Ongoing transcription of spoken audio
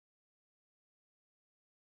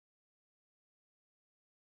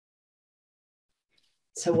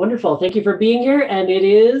So wonderful. Thank you for being here. And it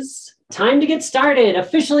is time to get started.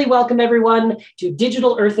 Officially welcome everyone to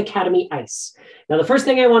Digital Earth Academy ICE. Now, the first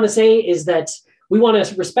thing I want to say is that we want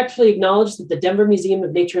to respectfully acknowledge that the Denver Museum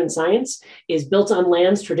of Nature and Science is built on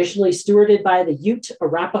lands traditionally stewarded by the Ute,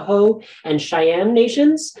 Arapaho, and Cheyenne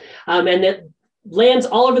nations, and that lands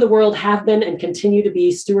all over the world have been and continue to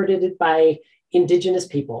be stewarded by Indigenous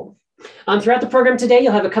people. Throughout the program today,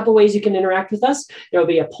 you'll have a couple ways you can interact with us. There will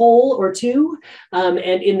be a poll or two, and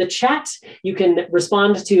in the chat, you can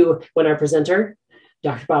respond to when our presenter,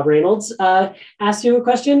 Dr. Bob Reynolds, asks you a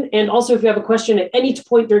question. And also, if you have a question at any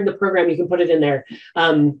point during the program, you can put it in there.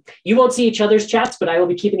 You won't see each other's chats, but I will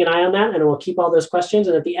be keeping an eye on that, and we'll keep all those questions.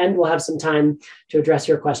 And at the end, we'll have some time to address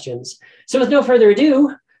your questions. So with no further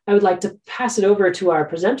ado, I would like to pass it over to our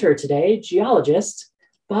presenter today, geologist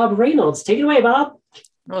Bob Reynolds. Take it away, Bob.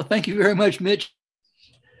 Well, thank you very much, Mitch.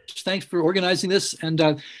 Thanks for organizing this. And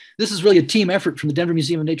this is really a team effort from the Denver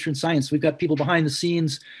Museum of Nature and Science. We've got people behind the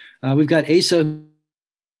scenes. We've got Asa,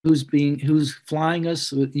 who's flying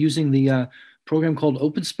us using the program called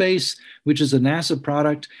Open Space, which is a NASA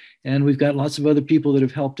product. And we've got lots of other people that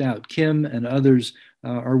have helped out. Kim and others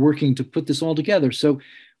are working to put this all together. So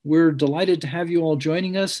we're delighted to have you all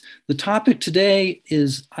joining us. The topic today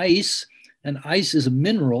is ice, and ice is a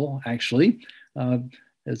mineral, actually.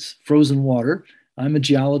 It's frozen water. I'm a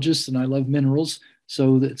geologist and I love minerals,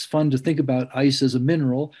 so it's fun to think about ice as a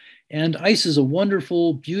mineral. And ice is a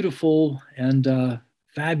wonderful, beautiful, and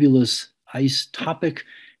fabulous ice topic,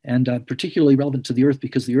 and particularly relevant to the Earth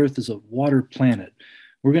because the Earth is a water planet.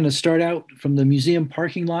 We're going to start out from the museum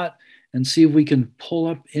parking lot and see if we can pull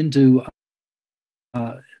up into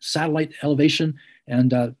satellite elevation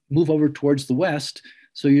and move over towards the west.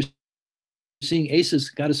 So you're seeing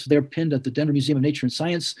Asa's got us there pinned at the Denver Museum of Nature and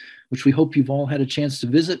Science, which we hope you've all had a chance to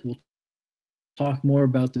visit. We'll talk more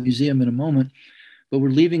about the museum in a moment, but we're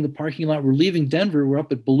leaving the parking lot. We're leaving Denver. We're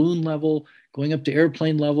up at balloon level, going up to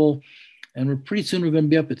airplane level, and pretty soon we're going to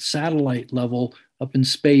be up at satellite level, up in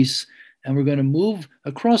space, and we're going to move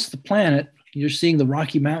across the planet. You're seeing the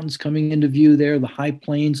Rocky Mountains coming into view there, the high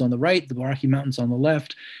plains on the right, the Rocky Mountains on the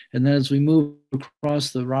left. And then as we move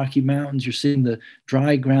across the Rocky Mountains, you're seeing the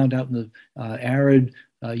dry ground out in the arid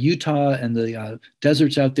Utah and the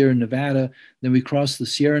deserts out there in Nevada. Then we cross the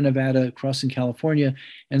Sierra Nevada, crossing California.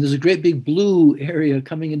 And there's a great big blue area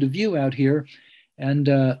coming into view out here. And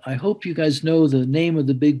I hope you guys know the name of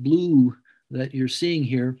the big blue that you're seeing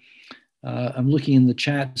here. I'm looking in the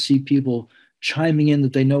chat to see people chiming in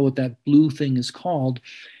that they know what that blue thing is called.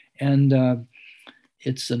 And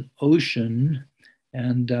it's an ocean.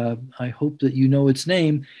 And I hope that you know its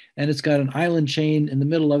name. And it's got an island chain in the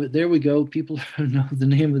middle of it. There we go. People know the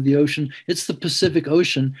name of the ocean. It's the Pacific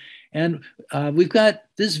Ocean. And we've got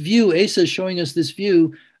this view. Asa is showing us this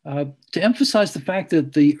view to emphasize the fact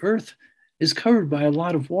that the Earth is covered by a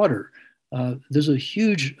lot of water. There's a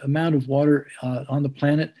huge amount of water on the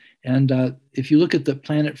planet. And if you look at the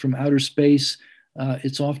planet from outer space,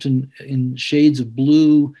 it's often in shades of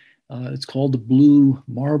blue. It's called the blue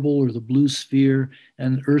marble or the blue sphere,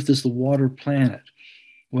 and Earth is the water planet.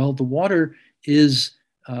 Well, the water is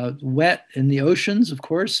wet in the oceans, of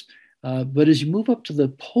course, but as you move up to the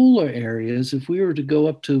polar areas, if we were to go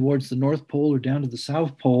up towards the North Pole or down to the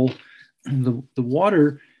South Pole, the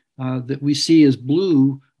water that we see as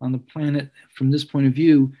blue on the planet from this point of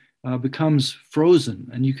view becomes frozen.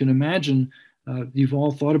 And you can imagine, you've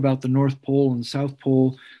all thought about the North Pole and the South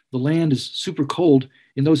Pole. The land is super cold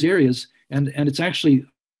in those areas, and it's actually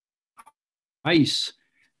ice.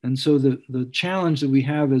 And so the challenge that we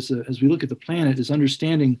have as we look at the planet is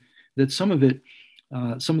understanding that some of it,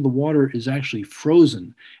 some of the water is actually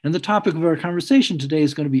frozen. And the topic of our conversation today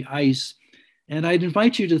is going to be ice. And I'd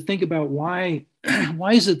invite you to think about why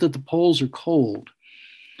is it that the poles are cold?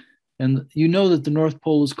 And you know that the North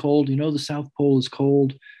Pole is cold, you know the South Pole is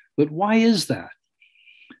cold, but why is that?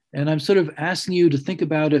 And I'm sort of asking you to think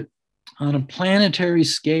about it on a planetary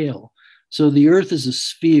scale. So the Earth is a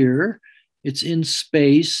sphere, it's in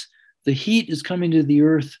space, the heat is coming to the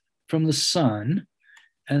Earth from the sun.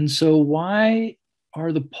 And so why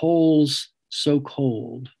are the poles so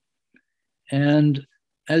cold? And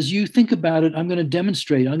as you think about it, I'm going to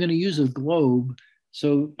demonstrate. I'm going to use a globe.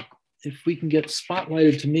 So if we can get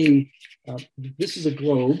spotlighted to me, this is a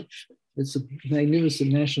globe. It's a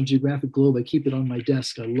magnificent National Geographic globe. I keep it on my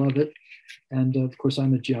desk. I love it. And of course,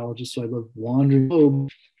 I'm a geologist, so I love wandering the globe.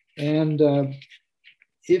 And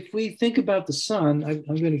if we think about the sun, I'm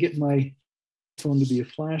going to get my phone to be a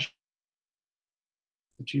flash,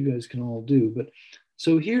 which you guys can all do. But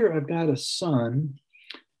so here I've got a sun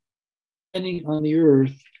shining on the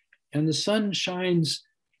Earth, and the sun shines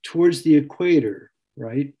towards the equator.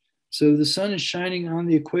 right? So the sun is shining on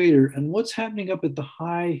the equator, and what's happening up at the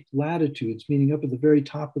high latitudes, meaning up at the very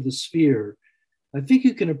top of the sphere, I think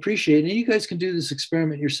you can appreciate, and you guys can do this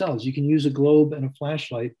experiment yourselves. You can use a globe and a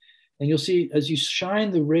flashlight, and you'll see as you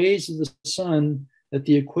shine the rays of the sun at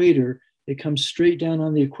the equator, it comes straight down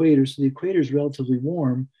on the equator. So the equator is relatively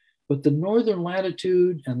warm, but the northern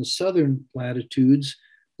latitude and the southern latitudes,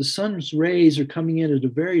 the sun's rays are coming in at a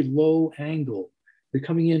very low angle. They're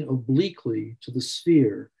coming in obliquely to the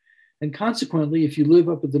sphere. And consequently, if you live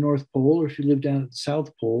up at the North Pole or if you live down at the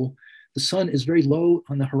South Pole, the sun is very low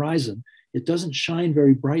on the horizon. It doesn't shine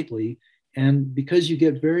very brightly. And because you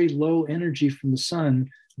get very low energy from the sun,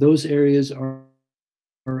 those areas are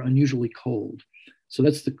unusually cold. So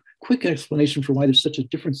that's the quick explanation for why there's such a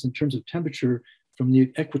difference in terms of temperature from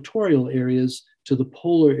the equatorial areas to the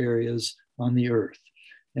polar areas on the Earth.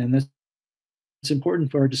 And that's important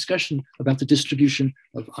for our discussion about the distribution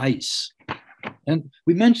of ice. And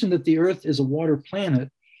we mentioned that the Earth is a water planet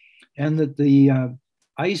and that the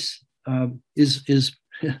ice is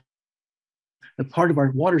a part of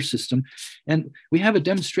our water system. And we have a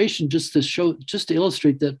demonstration just to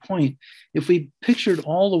illustrate that point. If we pictured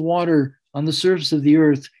all the water on the surface of the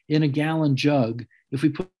Earth in a gallon jug, if we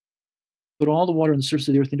put all the water on the surface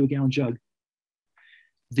of the Earth into a gallon jug,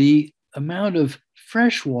 the amount of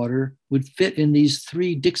fresh water would fit in these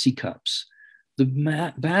 3 Dixie cups.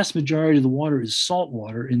 The vast majority of the water is salt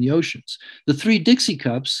water in the oceans. The 3 Dixie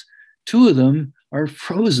cups, 2 of them are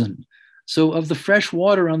frozen. So of the fresh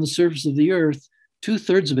water on the surface of the Earth,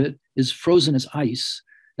 2/3 of it is frozen as ice.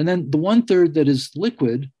 And then the 1/3 that is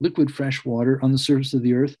liquid fresh water on the surface of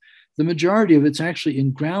the Earth, the majority of it's actually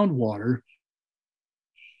in groundwater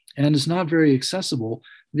and is not very accessible.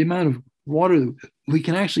 The amount of water we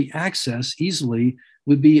can actually access easily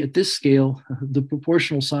would be at this scale, the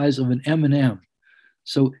proportional size of an M&M.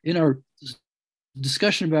 So in our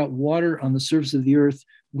discussion about water on the surface of the Earth,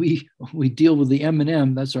 we deal with the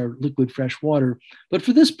M&M, that's our liquid fresh water. But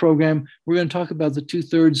for this program, we're going to talk about the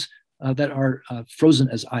 2/3 that are frozen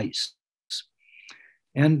as ice.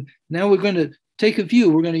 And now we're going to take a view.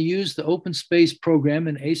 We're going to use the open space program,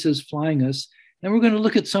 and ASA is flying us, and we're going to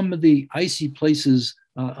look at some of the icy places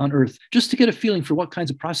on Earth, just to get a feeling for what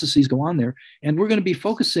kinds of processes go on there. And we're going to be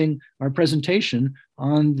focusing our presentation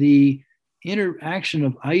on the interaction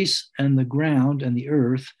of ice and the ground and the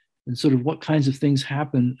Earth, and sort of what kinds of things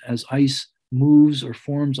happen as ice moves or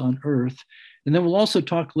forms on Earth. And then we'll also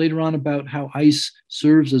talk later on about how ice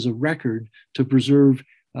serves as a record to preserve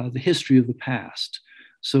the history of the past.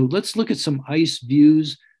 So let's look at some ice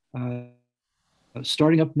views,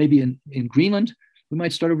 starting up maybe in Greenland. We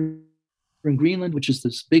might start over in Greenland, which is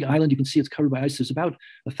this big island. You can see it's covered by ice. There's about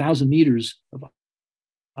 1,000 meters of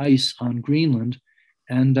ice on Greenland.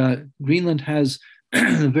 And Greenland has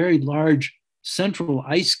a very large central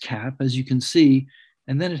ice cap, as you can see.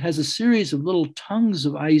 And then it has a series of little tongues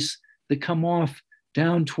of ice that come off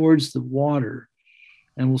down towards the water.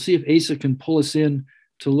 And we'll see if Asa can pull us in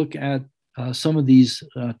to look at some of these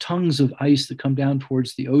tongues of ice that come down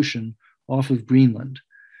towards the ocean off of Greenland.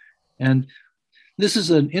 And this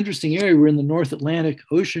is an interesting area. We're in the North Atlantic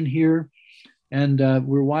Ocean here, and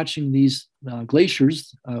we're watching these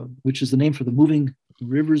glaciers, which is the name for the moving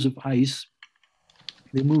rivers of ice.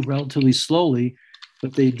 They move relatively slowly,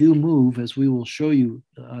 but they do move, as we will show you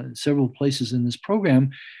in several places in this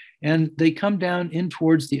program. And they come down in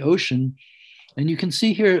towards the ocean. And you can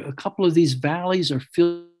see here a couple of these valleys are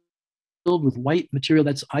filled with white material.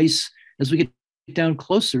 That's ice. As we get down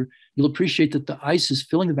closer, you'll appreciate that the ice is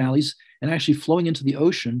filling the valleys and actually flowing into the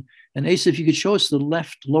ocean. And Asa, if you could show us the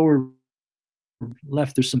lower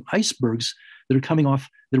left, there's some icebergs that are coming off,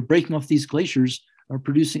 that are breaking off these glaciers, are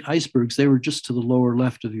producing icebergs. They were just to the lower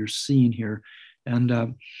left of your scene here.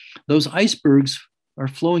 And those icebergs are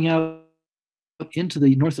flowing out into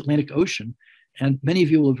the North Atlantic Ocean. And many of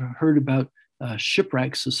you will have heard about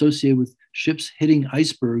shipwrecks associated with ships hitting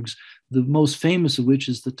icebergs, the most famous of which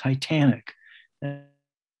is the Titanic.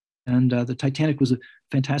 And the Titanic was a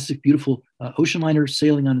fantastic, beautiful ocean liner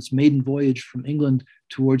sailing on its maiden voyage from England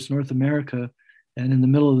towards North America. And in the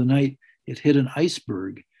middle of the night, it hit an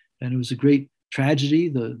iceberg. And it was a great tragedy.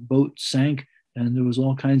 The boat sank, and there was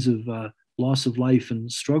all kinds of loss of life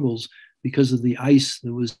and struggles because of the ice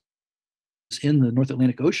that was in the North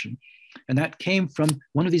Atlantic Ocean. And that came from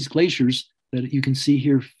one of these glaciers that you can see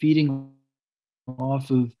here feeding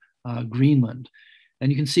off of Greenland.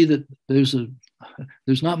 And you can see that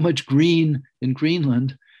there's not much green in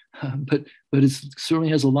Greenland, but it certainly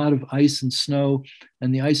has a lot of ice and snow,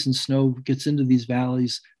 and the ice and snow gets into these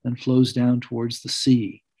valleys and flows down towards the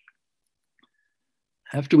sea.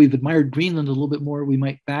 After we've admired Greenland a little bit more, we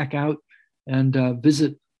might back out and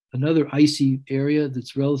visit another icy area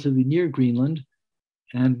that's relatively near Greenland.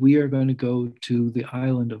 And we are going to go to the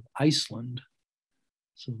island of Iceland.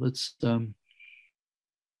 So let's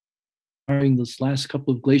during this last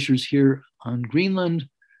couple of glaciers here on Greenland,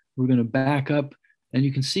 we're going to back up, and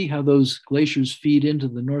you can see how those glaciers feed into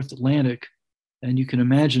the North Atlantic. And you can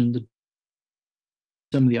imagine that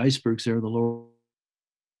some of the icebergs there, the lower,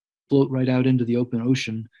 float right out into the open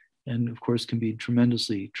ocean, and of course can be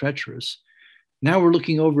tremendously treacherous. Now we're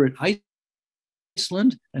looking over at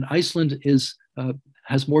Iceland, and Iceland is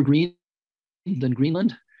has more green than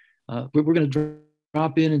Greenland. But we're going to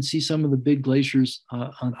drop in and see some of the big glaciers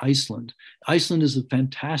on Iceland. Iceland is a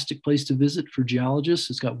fantastic place to visit for geologists.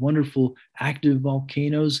 It's got wonderful active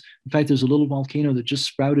volcanoes. In fact, there's a little volcano that just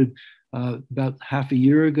sprouted about half a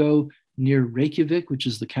year ago near Reykjavik, which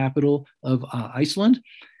is the capital of Iceland.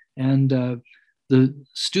 And the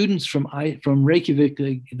students from Reykjavik,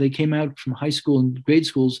 they came out from high school and grade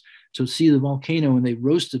schools to see the volcano, and they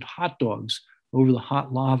roasted hot dogs over the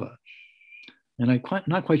hot lava. And I'm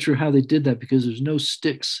not quite sure how they did that, because there's no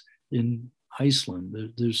sticks in Iceland.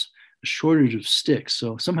 There's a shortage of sticks.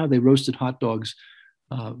 So somehow they roasted hot dogs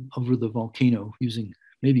over the volcano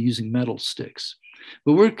maybe using metal sticks.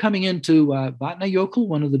 But we're coming into Vatnajökull,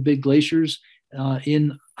 one of the big glaciers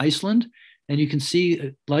in Iceland. And you can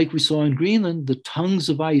see, like we saw in Greenland, the tongues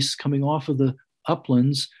of ice coming off of the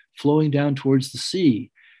uplands flowing down towards the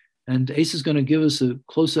sea. And Ace is going to give us a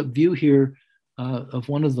close-up view here of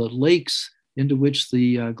one of the lakes into which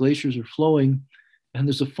the glaciers are flowing. And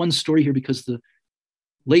there's a fun story here, because the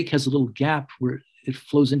lake has a little gap where it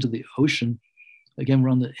flows into the ocean. Again, we're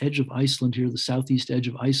on the edge of Iceland here, the southeast edge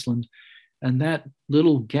of Iceland. And that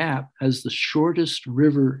little gap has the shortest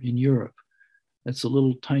river in Europe. That's a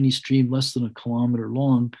little tiny stream, less than a kilometer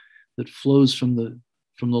long, that flows from the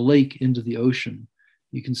lake into the ocean.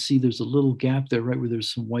 You can see there's a little gap there, right where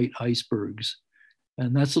there's some white icebergs.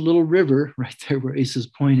 And that's a little river right there where Ace is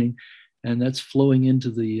pointing. And that's flowing into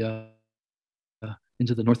the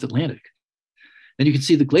North Atlantic. And you can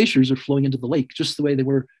see the glaciers are flowing into the lake, just the way they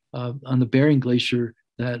were on the Bering Glacier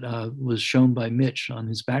that was shown by Mitch on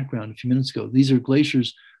his background a few minutes ago. These are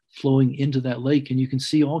glaciers flowing into that lake, and you can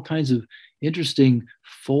see all kinds of interesting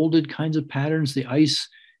folded kinds of patterns. The ice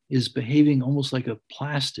is behaving almost like a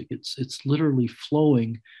plastic. It's literally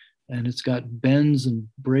flowing, and it's got bends and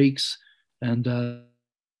breaks and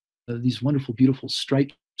these wonderful, beautiful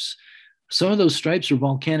stripes. Some of those stripes are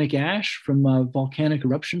volcanic ash from volcanic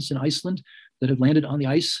eruptions in Iceland that have landed on the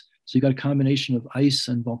ice. So you got a combination of ice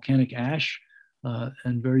and volcanic ash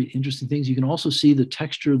and very interesting things. You can also see the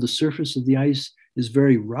texture of the surface of the ice is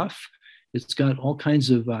very rough. It's got all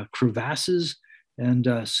kinds of crevasses and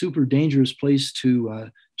a super dangerous place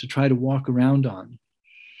to try to walk around on.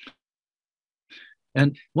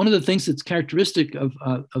 And one of the things that's characteristic of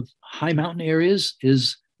high mountain areas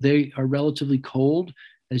is they are relatively cold.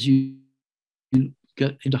 As you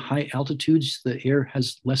get into high altitudes, the air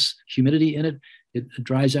has less humidity in it. It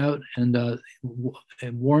dries out, and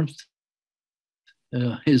warmth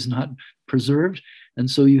is not preserved. And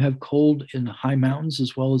so you have cold in high mountains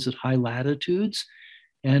as well as at high latitudes.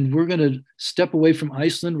 And we're going to step away from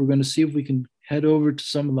Iceland. We're going to see if we can head over to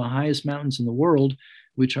some of the highest mountains in the world,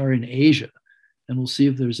 which are in Asia. And we'll see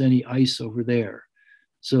if there's any ice over there.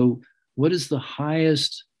 So what is the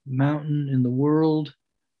highest mountain in the world?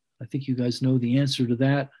 I think you guys know the answer to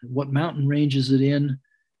that. What mountain range is it in?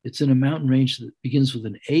 It's in a mountain range that begins with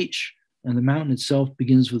an H, and the mountain itself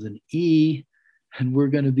begins with an E. And we're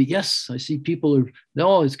going to be, yes, I see people are,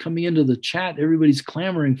 oh, it's coming into the chat. Everybody's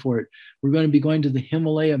clamoring for it. We're going to be going to the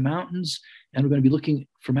Himalaya mountains, and we're going to be looking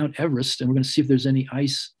for Mount Everest, and we're going to see if there's any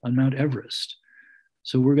ice on Mount Everest.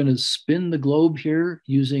 So we're going to spin the globe here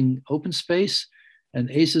using OpenSpace,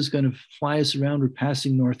 and Ace is going to fly us around. We're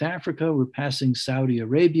passing North Africa. We're passing Saudi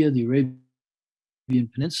Arabia, the Arabian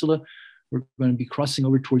Peninsula. We're going to be crossing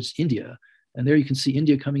over towards India. And there you can see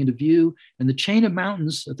India coming into view. And the chain of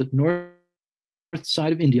mountains at the north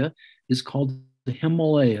side of India is called the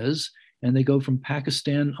Himalayas. And they go from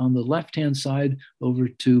Pakistan on the left-hand side over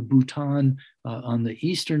to Bhutan on the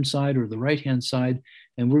eastern side or the right-hand side.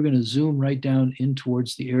 And we're going to zoom right down in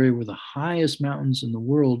towards the area where the highest mountains in the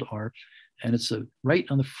world are. And it's right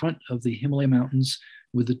on the front of the Himalaya mountains,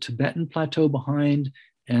 with the Tibetan plateau behind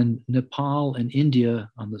and Nepal and India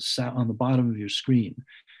on the bottom of your screen.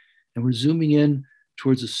 And we're zooming in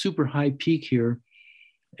towards a super high peak here.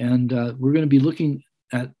 And we're going to be looking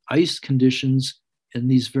at ice conditions in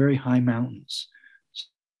these very high mountains.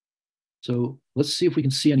 So let's see if we can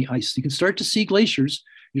see any ice. You can start to see glaciers.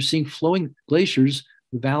 You're seeing flowing glaciers.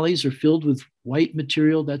 The valleys are filled with white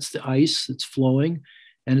material. That's the ice that's flowing.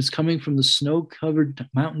 and it's coming from the snow-covered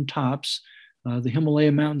mountain tops. The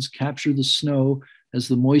Himalaya mountains capture the snow as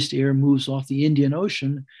the moist air moves off the Indian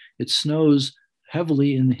Ocean. It snows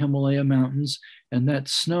heavily in the Himalaya mountains, and that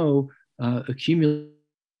snow accumulates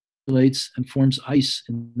and forms ice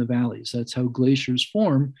in the valleys. That's how glaciers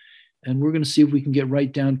form. And we're going to see if we can get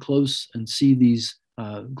right down close and see these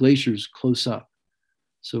glaciers close up.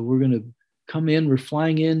 So we're going to come in, we're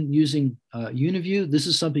flying in using Uniview. This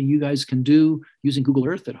is something you guys can do using Google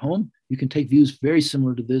Earth at home. You can take views very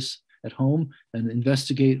similar to this at home and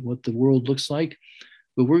investigate what the world looks like.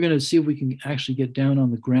 But we're going to see if we can actually get down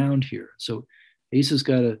on the ground here. So Asa's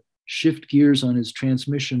got to shift gears on his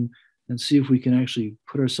transmission and see if we can actually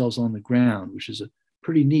put ourselves on the ground, which is a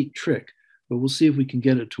pretty neat trick, but we'll see if we can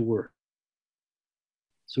get it to work.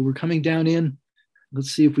 So we're coming down in.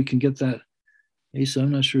 Let's see if we can get that. Asa,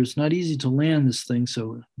 I'm not sure. It's not easy to land this thing,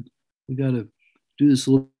 so we got to do this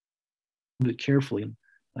a little bit carefully. And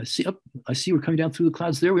I see we're coming down through the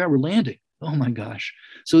clouds. There we are. We're landing. Oh my gosh.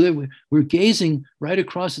 So we're gazing right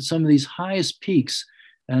across at some of these highest peaks.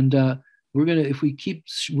 And we're going to, if we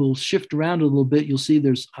we'll shift around a little bit. You'll see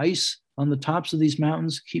there's ice on the tops of these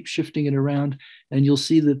mountains. Keep shifting it around. And you'll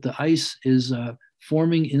see that the ice is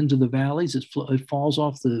forming into the valleys. It falls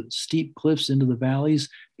off the steep cliffs into the valleys,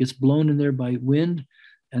 gets blown in there by wind.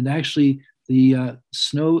 And actually the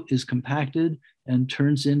snow is compacted and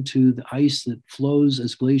turns into the ice that flows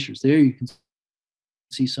as glaciers. There you can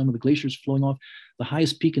see some of the glaciers flowing off. The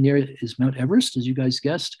highest peak in the area is Mount Everest, as you guys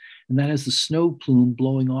guessed, and that has the snow plume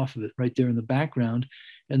blowing off of it right there in the background.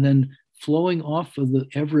 And then flowing off of the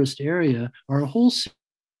Everest area are a whole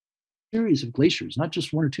series of glaciers, not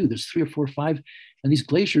just one or two. There's 3 or 4 or 5, and these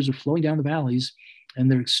glaciers are flowing down the valleys,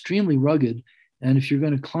 and they're extremely rugged. And if you're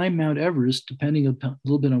going to climb Mount Everest, depending a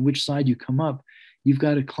little bit on which side you come up, you've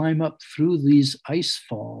got to climb up through these ice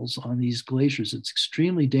falls on these glaciers. It's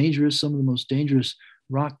extremely dangerous. Some of the most dangerous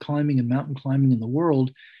rock climbing and mountain climbing in the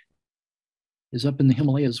world is up in the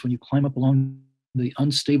Himalayas when you climb up along the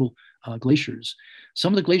unstable glaciers.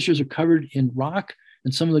 Some of the glaciers are covered in rock,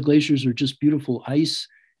 and some of the glaciers are just beautiful ice.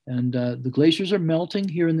 And the glaciers are melting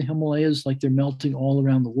here in the Himalayas like they're melting all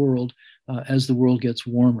around the world as the world gets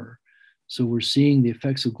warmer. So we're seeing the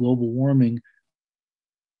effects of global warming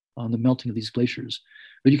on the melting of these glaciers.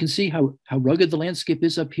 But you can see how rugged the landscape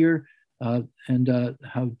is up here and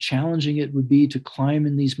how challenging it would be to climb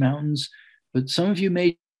in these mountains. But some of you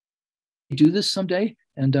may do this someday.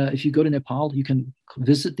 And if you go to Nepal, you can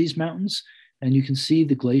visit these mountains and you can see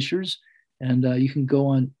the glaciers, and you can go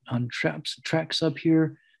on treks up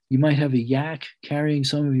here. You might have a yak carrying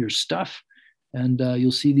some of your stuff, and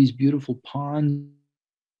you'll see these beautiful ponds,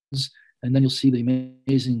 and then you'll see the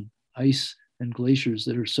amazing ice and glaciers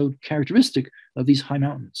that are so characteristic of these high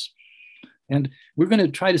mountains. And we're going to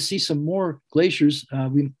try to see some more glaciers.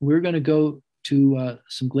 We're going to go to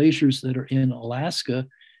some glaciers that are in Alaska,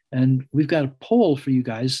 and we've got a poll for you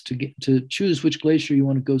guys to choose which glacier you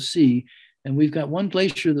want to go see. And we've got one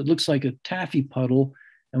glacier that looks like a taffy puddle,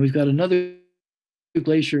 and we've got another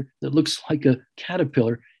glacier that looks like a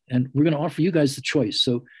caterpillar. And we're going to offer you guys the choice.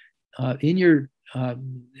 So at your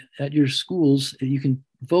schools, you can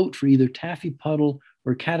vote for either taffy puddle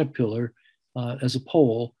or caterpillar as a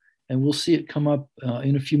poll, and we'll see it come up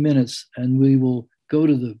in a few minutes, and we will go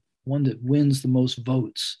to the one that wins the most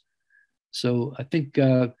votes. So I think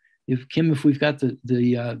if we've got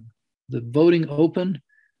the voting open,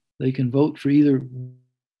 they can vote for either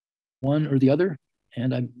one or the other.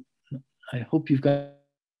 And I hope you've got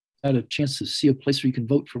a chance to see a place where you can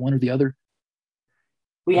vote for one or the other.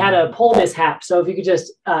 We had a poll mishap, so if you could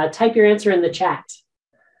just type your answer in the chat.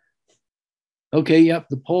 Okay, yep,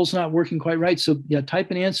 the poll's not working quite right. So yeah,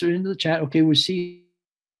 type an answer into the chat. Okay, we see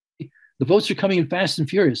the votes are coming in fast and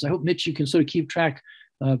furious. I hope, Mitch, you can sort of keep track.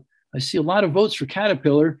 I see a lot of votes for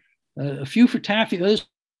caterpillar, a few for taffy, others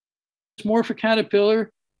more for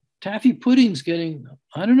caterpillar. Taffy pudding's getting,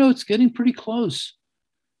 I don't know, it's getting pretty close.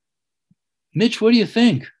 Mitch, what do you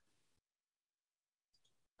think?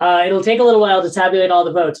 It'll take a little while to tabulate all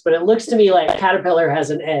the votes, but it looks to me like caterpillar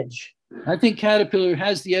has an edge. I think caterpillar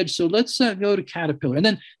has the edge, so let's go to caterpillar. And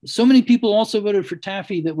then so many people also voted for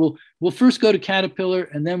taffy that we'll first go to caterpillar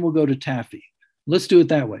and then we'll go to taffy. Let's do it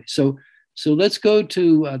that way. So let's go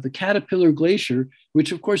to the Caterpillar Glacier,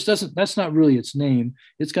 which of course that's not really its name.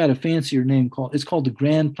 It's got a fancier name it's called the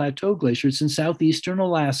Grand Plateau Glacier. It's in southeastern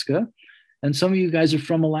Alaska. And some of you guys are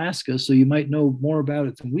from Alaska, so you might know more about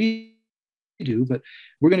it than we do, but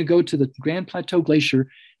we're going to go to the Grand Plateau Glacier,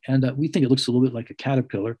 and we think it looks a little bit like a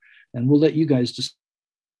caterpillar, and we'll let you guys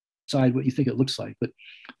decide what you think it looks like. But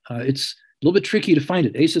it's a little bit tricky to find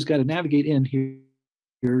it. Asa's got to navigate in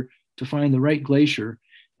here to find the right glacier.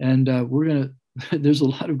 And we're going to, there's a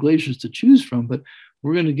lot of glaciers to choose from, but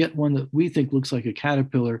we're going to get one that we think looks like a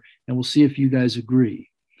caterpillar, and we'll see if you guys agree.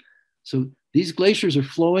 So these glaciers are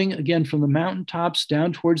flowing again from the mountaintops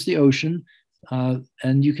down towards the ocean.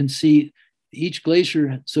 And you can see each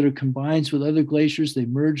glacier sort of combines with other glaciers, they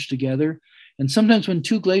merge together. And sometimes when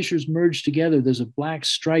two glaciers merge together, there's a black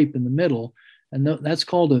stripe in the middle, and that's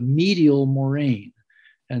called a medial moraine.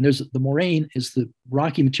 And the moraine is the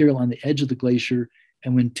rocky material on the edge of the glacier.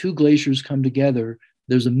 And when two glaciers come together,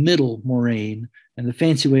 there's a middle moraine. And the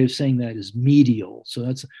fancy way of saying that is medial.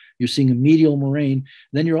 So you're seeing a medial moraine.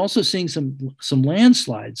 Then you're also seeing some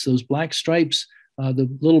landslides. Those black stripes, the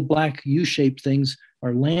little black U-shaped things,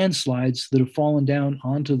 are landslides that have fallen down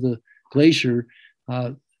onto the glacier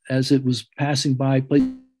as it was passing by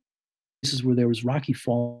places where there was rocky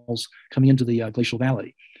falls coming into the glacial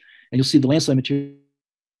valley. And you'll see the landslide material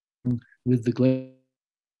with the glacier.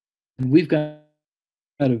 And we've got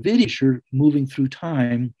a video moving through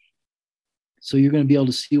time. So you're going to be able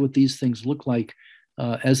to see what these things look like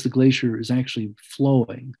as the glacier is actually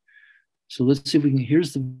flowing. So let's see if we can,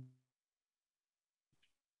 here's the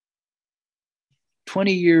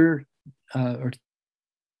 20-year or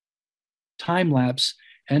time lapse.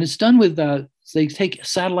 And it's done with, they take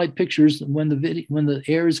satellite pictures when the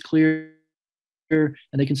air is clear and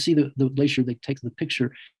they can see the glacier, they take the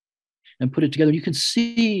picture and put it together. You can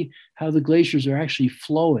see how the glaciers are actually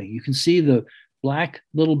flowing. You can see the black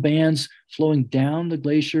little bands flowing down the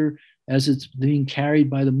glacier as it's being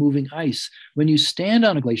carried by the moving ice. When you stand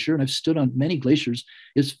on a glacier, and I've stood on many glaciers,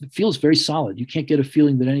 it feels very solid. You can't get a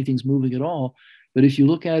feeling that anything's moving at all. But if you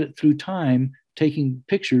look at it through time, taking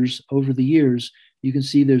pictures over the years, you can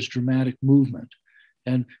see there's dramatic movement.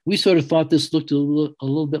 And we sort of thought this looked a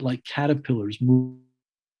little bit like caterpillars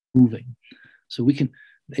moving. So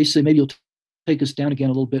they say maybe you'll take us down again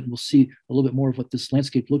a little bit and we'll see a little bit more of what this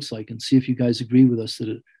landscape looks like and see if you guys agree with us that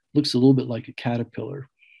it looks a little bit like a caterpillar.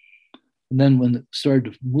 And then when it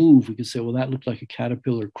started to move, we could say, well, that looked like a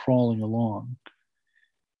caterpillar crawling along.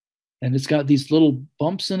 And it's got these little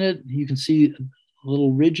bumps in it. You can see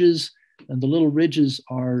little ridges, and the little ridges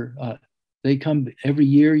are, they come every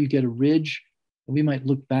year, you get a ridge. And we might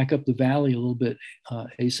look back up the valley a little bit,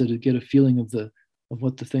 Asa, to get a feeling of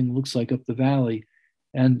what the thing looks like up the valley.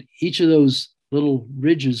 And each of those little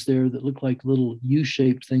ridges there that look like little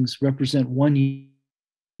U-shaped things represent 1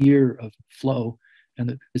 year of flow.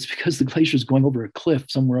 And it's because the glacier is going over a cliff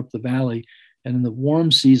somewhere up the valley. And in the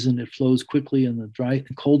warm season, it flows quickly. In the dry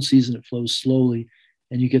and cold season, it flows slowly.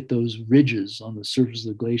 And you get those ridges on the surface of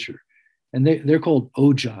the glacier. And they're called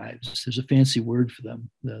ogives. There's a fancy word for them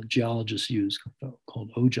the geologists use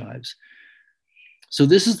called ogives. So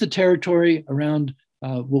this is the territory around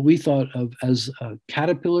what we thought of as a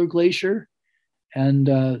caterpillar glacier. And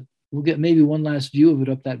we'll get maybe one last view of it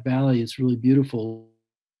up that valley. It's really beautiful,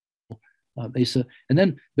 Asa. And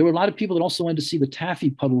then there were a lot of people that also wanted to see the Taffy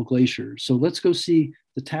Puddle Glacier. So let's go see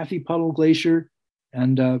the Taffy Puddle Glacier.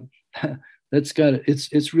 And that's got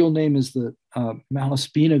its real name is the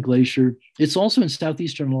Malaspina Glacier. It's also in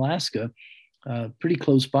southeastern Alaska, pretty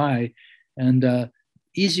close by, and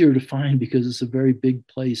easier to find because it's a very big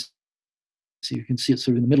place. So you can see it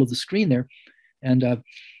sort of in the middle of the screen there. And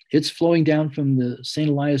it's flowing down from the St.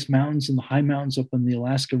 Elias Mountains and the high mountains up on the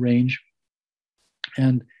Alaska range.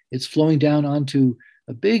 And it's flowing down onto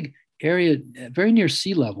a big area very near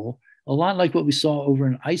sea level, a lot like what we saw over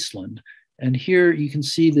in Iceland. And here you can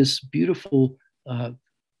see this beautiful,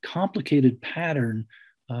 complicated pattern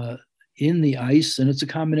in the ice. And it's a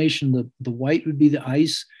combination, the white would be the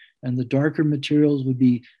ice, and the darker materials would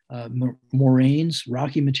be moraines,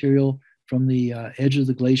 rocky material from the edge of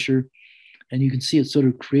the glacier. And you can see it sort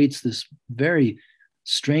of creates this very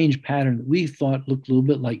strange pattern that we thought looked a little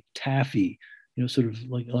bit like taffy, sort of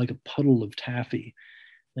like a puddle of taffy.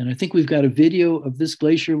 And I think we've got a video of this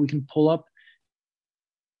glacier we can pull up,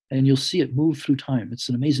 and you'll see it move through time. It's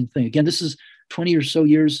an amazing thing. Again, this is 20 or so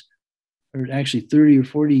years, or actually 30 or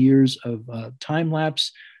 40 years of time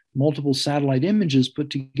lapse, multiple satellite images put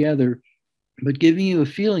together, but giving you a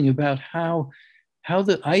feeling about how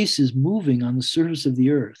the ice is moving on the surface of the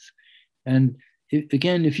Earth. And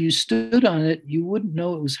again, if you stood on it, you wouldn't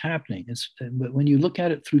know it was happening. But when you look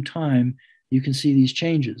at it through time, you can see these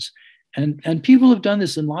changes. And people have done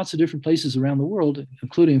this in lots of different places around the world,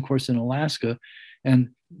 including, of course, in Alaska. And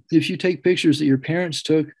if you take pictures that your parents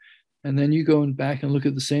took, and then you go back and look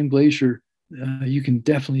at the same glacier, you can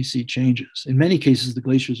definitely see changes. In many cases, the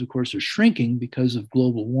glaciers, of course, are shrinking because of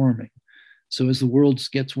global warming. So as the world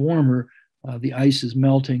gets warmer, the ice is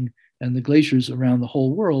melting, and the glaciers around the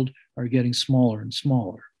whole world are getting smaller and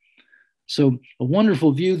smaller. So a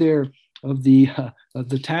wonderful view there of the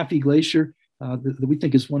Taffy Glacier that we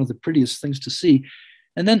think is one of the prettiest things to see.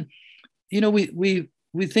 And then,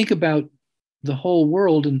 we think about the whole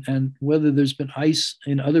world and whether there's been ice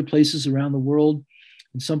in other places around the world.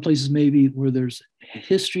 In some places maybe where there's a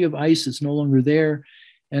history of ice, it's no longer there.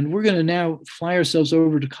 And we're going to now fly ourselves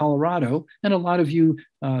over to Colorado. And a lot of you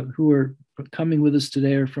who are coming with us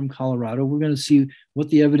today are from Colorado. We're going to see what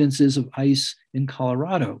the evidence is of ice in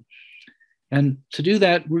Colorado. And to do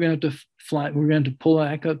that, we're going to have to fly, we're going to pull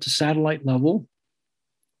back up to satellite level.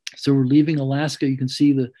 So we're leaving Alaska. You can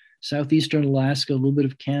see the southeastern Alaska, a little bit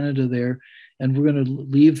of Canada there. And we're going to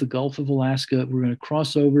leave the Gulf of Alaska. We're going to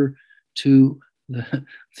cross over to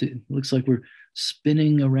it looks like we're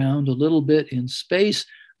spinning around a little bit in space,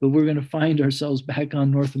 but we're going to find ourselves back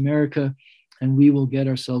on North America, and we will get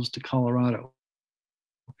ourselves to Colorado.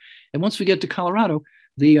 And once we get to Colorado,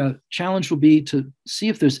 the challenge will be to see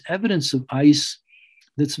if there's evidence of ice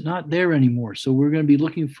that's not there anymore. So we're going to be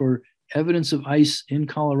looking for evidence of ice in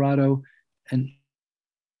Colorado and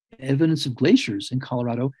evidence of glaciers in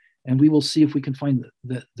Colorado, and we will see if we can find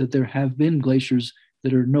that there have been glaciers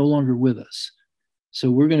that are no longer with us. So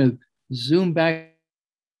we're going to zoom back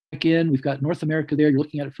in. We've got North America there. You're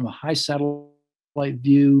looking at it from a high satellite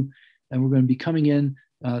view, and we're going to be coming in.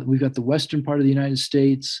 We've got the western part of the United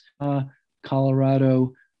States,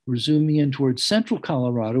 Colorado. We're zooming in towards central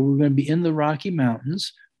Colorado. We're going to be in the Rocky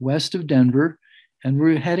Mountains, west of Denver, and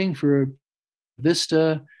we're heading for a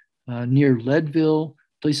vista near Leadville,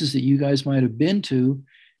 places that you guys might have been to.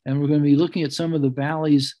 And we're going to be looking at some of the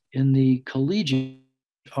valleys in the collegiate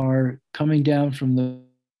are coming down from the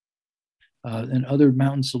and other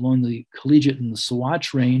mountains along the collegiate and the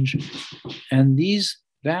Sawatch Range. And these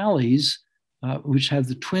valleys, which have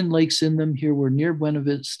the Twin Lakes in them, here we're near Buena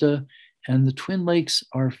Vista, and the Twin Lakes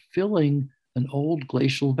are filling an old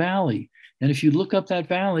glacial valley. And if you look up that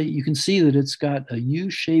valley, you can see that it's got a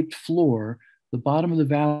U-shaped floor. The bottom of the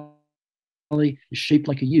valley is shaped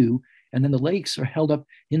like a U, and then the lakes are held up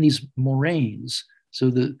in these moraines.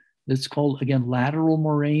 So it's called, again, lateral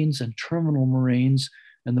moraines and terminal moraines,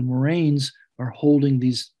 and the moraines are holding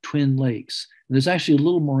these twin lakes. And there's actually a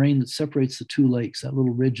little moraine that separates the two lakes, that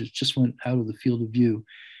little ridge that just went out of the field of view.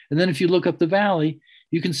 And then if you look up the valley,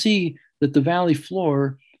 you can see that the valley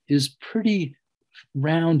floor is pretty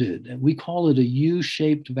rounded. And we call it a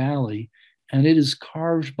U-shaped valley, and it is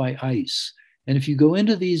carved by ice. And if you go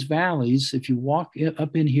into these valleys, if you walk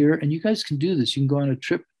up in here, and you guys can do this, you can go on a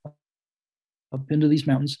trip up into these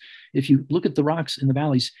mountains. If you look at the rocks in the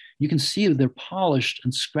valleys, you can see that they're polished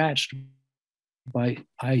and scratched by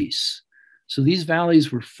ice. So these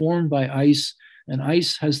valleys were formed by ice, and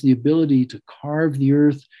ice has the ability to carve the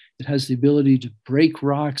earth. It has the ability to break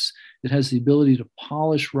rocks. It has the ability to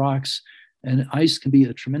polish rocks, and ice can be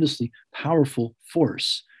a tremendously powerful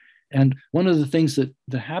force. And one of the things that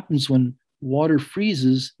happens when water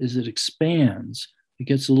freezes is it expands. It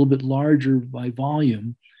gets a little bit larger by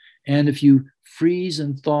volume. And if you freeze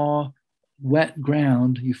and thaw wet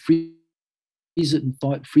ground, you freeze it and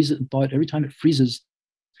thaw it, freeze it and thaw it. Every time it freezes,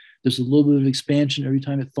 there's a little bit of expansion. Every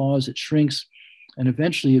time it thaws, it shrinks. And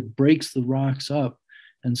eventually it breaks the rocks up.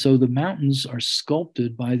 And so the mountains are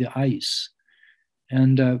sculpted by the ice.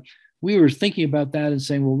 And we were thinking about that and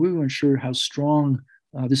saying, well, we weren't sure how strong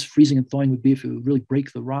this freezing and thawing would be, if it would really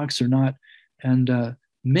break the rocks or not. And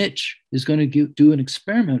Mitch is going to do an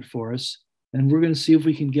experiment for us. And we're going to see if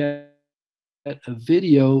we can get a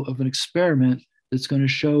video of an experiment that's going to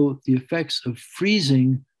show the effects of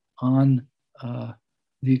freezing on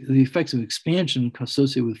the effects of expansion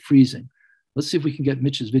associated with freezing. Let's see if we can get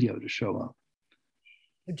Mitch's video to show up.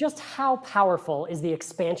 Just how powerful is the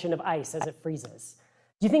expansion of ice as it freezes?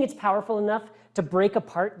 Do you think it's powerful enough to break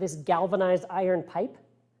apart this galvanized iron pipe?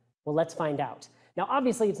 Well, let's find out. Now,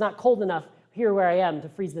 obviously, it's not cold enough here where I am to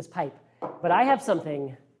freeze this pipe, but I have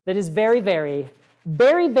something that is very, very,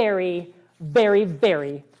 very, very, very,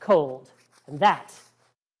 very cold. And that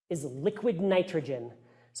is liquid nitrogen.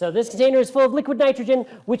 So this container is full of liquid nitrogen,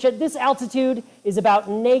 which at this altitude is about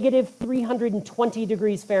negative 320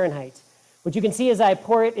 degrees Fahrenheit. What you can see as I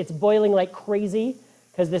pour it, it's boiling like crazy,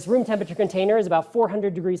 because this room temperature container is about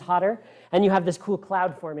 400 degrees hotter, and you have this cool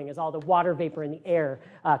cloud forming as all the water vapor in the air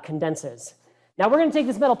condenses. Now we're going to take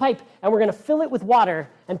this metal pipe, and we're going to fill it with water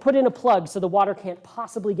and put in a plug so the water can't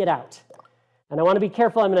possibly get out. And I want to be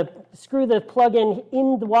careful. I'm going to screw the plug in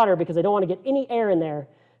the water because I don't want to get any air in there,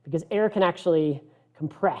 because air can actually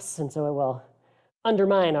compress, and so it will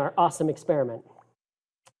undermine our awesome experiment.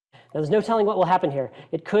 Now, there's no telling what will happen here.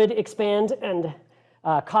 It could expand and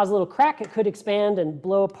cause a little crack. It could expand and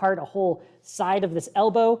blow apart a whole side of this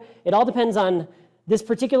elbow. It all depends on this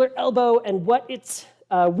particular elbow and what its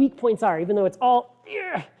weak points are. Even though it's all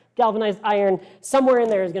galvanized iron, somewhere in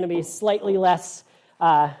there is going to be slightly less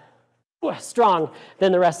strong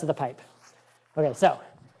than the rest of the pipe. Okay, so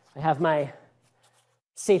I have my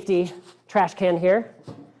safety trash can here.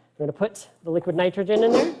 I'm going to put the liquid nitrogen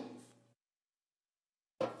in there.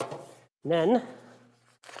 And then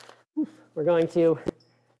we're going to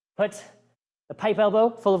put the pipe elbow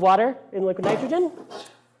full of water in liquid nitrogen.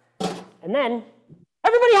 And then,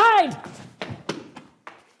 everybody hide!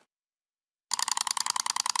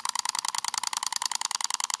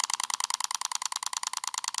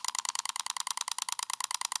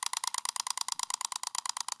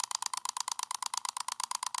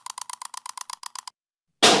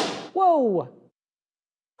 Whoa!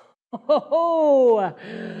 Oh!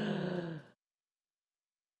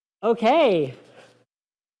 Okay.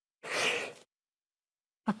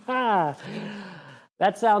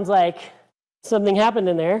 That sounds like something happened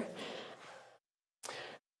in there.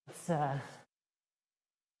 Let's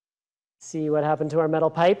see what happened to our metal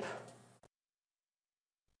pipe.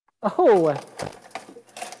 Oh!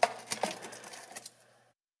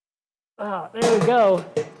 Oh, there we go.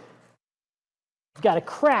 Got a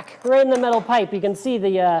crack right in the metal pipe. You can see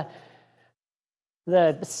the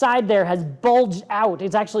side there has bulged out.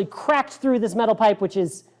 It's actually cracked through this metal pipe, which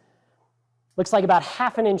looks like about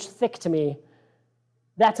 ½ an inch thick to me.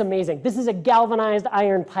 That's amazing. This is a galvanized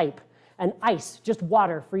iron pipe, and ice, just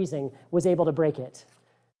water freezing, was able to break it.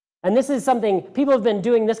 And this is something, people have been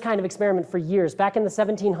doing this kind of experiment for years. Back in the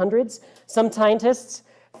 1700s, some scientists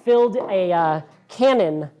filled a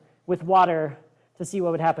cannon with water to see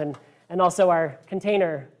what would happen. And also our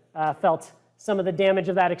container felt some of the damage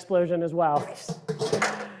of that explosion as well.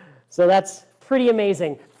 So that's pretty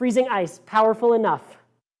amazing. Freezing ice, powerful enough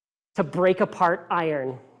to break apart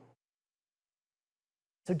iron.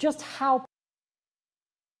 So just how...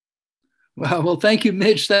 Wow, well, thank you,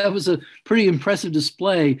 Mitch. That was a pretty impressive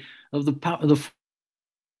display of the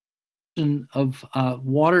of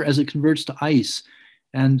water as it converts to ice,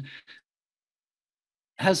 and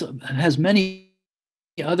has many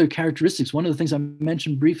other characteristics. One of the things I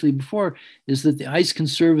mentioned briefly before is that the ice can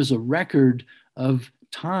serve as a record of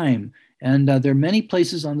time. And there are many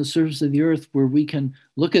places on the surface of the Earth where we can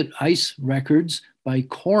look at ice records by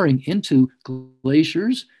coring into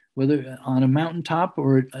glaciers, whether on a mountaintop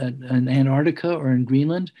or in Antarctica or in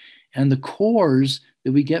Greenland. And the cores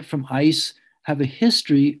that we get from ice have a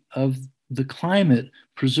history of the climate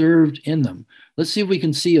preserved in them. Let's see if we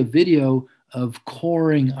can see a video of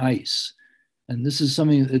coring ice. And this is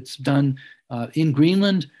something that's done in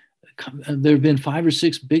Greenland. There have been 5 or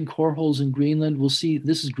 6 big core holes in Greenland. We'll see,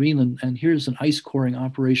 this is Greenland, and here's an ice coring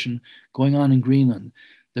operation going on in Greenland.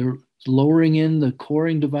 They're lowering in the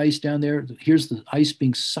coring device down there. Here's the ice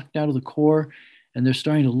being sucked out of the core, and they're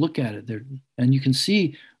starting to look at it. And you can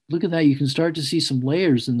see, look at that, you can start to see some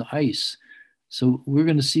layers in the ice. So we're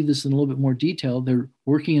going to see this in a little bit more detail. They're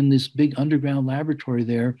working in this big underground laboratory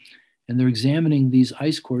there, and they're examining these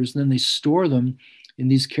ice cores, and then they store them in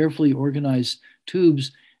these carefully organized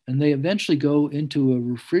tubes, and they eventually go into a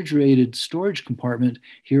refrigerated storage compartment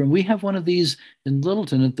here. And we have one of these in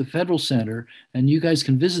Littleton at the Federal Center, and you guys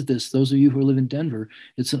can visit this, those of you who live in Denver.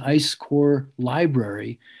 It's an ice core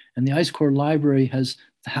library, and the ice core library has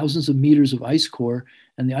thousands of meters of ice core,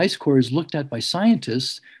 and the ice core is looked at by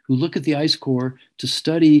scientists who look at the ice core to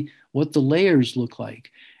study what the layers look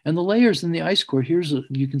like. And the layers in the ice core,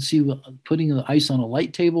 you can see putting the ice on a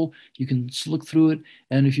light table, you can look through it,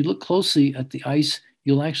 and if you look closely at the ice,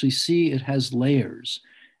 you'll actually see it has layers.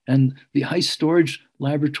 And the ice storage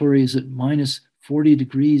laboratory is at minus 40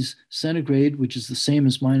 degrees centigrade, which is the same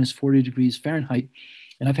as minus 40 degrees Fahrenheit.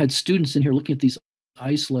 And I've had students in here looking at these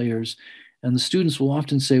ice layers, and the students will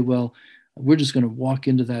often say, well, we're just going to walk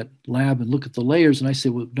into that lab and look at the layers. And I say,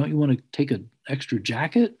 well, don't you want to take an extra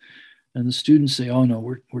jacket? And the students say, oh no,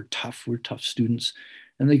 we're tough students.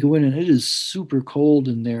 And they go in and it is super cold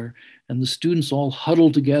in there. And the students all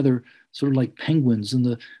huddle together, sort of like penguins. And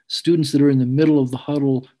the students that are in the middle of the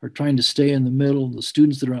huddle are trying to stay in the middle. The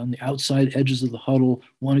students that are on the outside edges of the huddle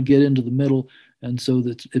want to get into the middle. And so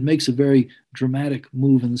that it makes a very dramatic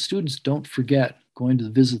move. And the students don't forget going to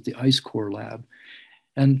visit the ice core lab.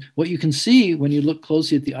 And what you can see when you look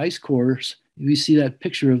closely at the ice cores, we see that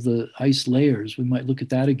picture of the ice layers. We might look at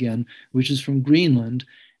that again, which is from Greenland.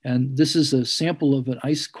 And this is a sample of an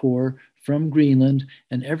ice core from Greenland.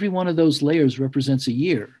 And every one of those layers represents a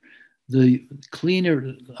year. The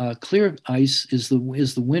clear ice is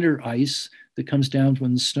the winter ice that comes down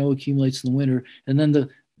when the snow accumulates in the winter. And then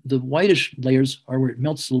the whitish layers are where it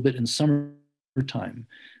melts a little bit in summertime.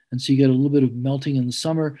 And so you get a little bit of melting in the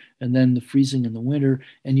summer and then the freezing in the winter.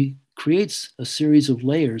 And you creates a series of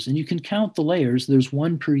layers, and you can count the layers. There's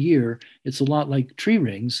one per year. It's a lot like tree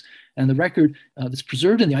rings. And the record that's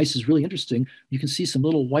preserved in the ice is really interesting. You can see some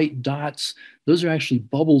little white dots. Those are actually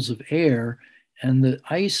bubbles of air, and the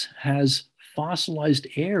ice has fossilized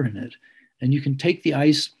air in it. And you can take the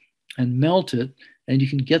ice and melt it, and you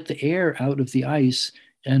can get the air out of the ice.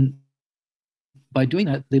 And by doing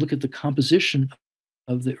that, they look at the composition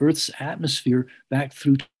of the Earth's atmosphere back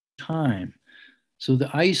through time. So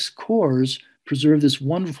the ice cores preserve this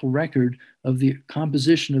wonderful record of the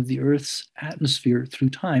composition of the Earth's atmosphere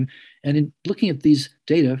through time. And in looking at these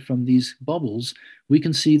data from these bubbles, we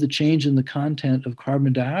can see the change in the content of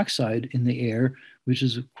carbon dioxide in the air, which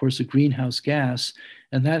is, of course, a greenhouse gas.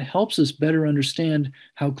 And that helps us better understand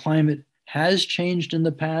how climate has changed in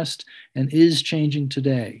the past and is changing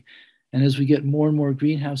today. And as we get more and more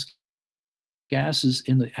greenhouse gases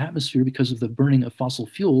in the atmosphere because of the burning of fossil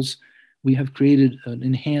fuels, we have created an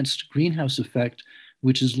enhanced greenhouse effect,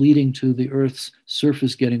 which is leading to the Earth's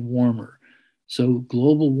surface getting warmer. So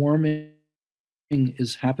global warming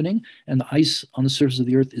is happening, and the ice on the surface of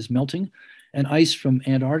the Earth is melting. And ice from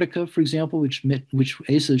Antarctica, for example, which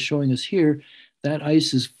Asa is showing us here, that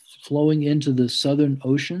ice is flowing into the southern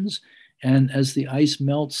oceans. And as the ice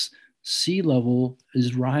melts, sea level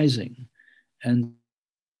is rising. And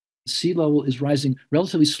sea level is rising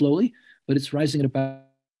relatively slowly, but it's rising at about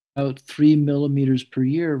 3 millimeters per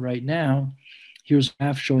year right now. Here's a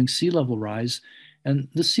graph showing sea level rise. And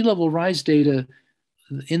the sea level rise data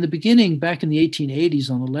in the beginning, back in the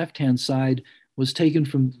 1880s on the left-hand side, was taken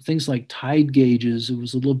from things like tide gauges. It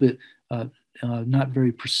was a little bit not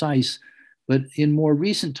very precise. But in more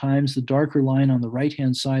recent times, the darker line on the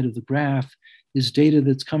right-hand side of the graph is data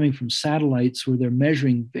that's coming from satellites where they're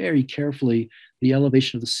measuring very carefully the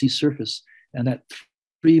elevation of the sea surface. And that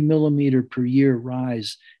 3 millimeter per year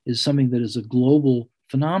rise is something that is a global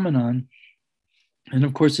phenomenon. And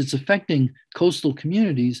of course, it's affecting coastal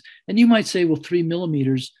communities. And you might say, well, 3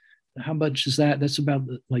 millimeters, how much is that? That's about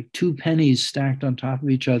like 2 pennies stacked on top of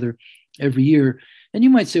each other every year. And you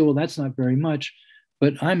might say, well, that's not very much.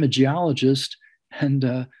 But I'm a geologist.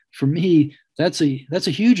 And for me, that's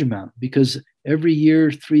a huge amount, because every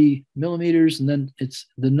year 3 millimeters, and then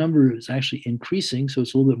the number is actually increasing. So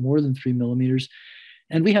it's a little bit more than 3 millimeters.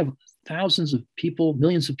 And we have thousands of people,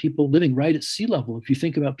 millions of people living right at sea level. If you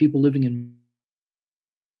think about people living in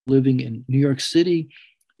New York City,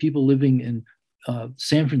 people living in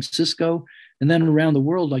San Francisco, and then around the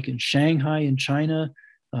world, like in Shanghai in China,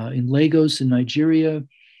 in Lagos in Nigeria,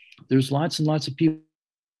 there's lots and lots of people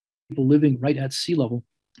living right at sea level.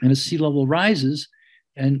 And as sea level rises,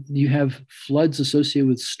 and you have floods associated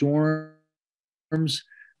with storms,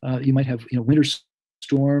 you might have winter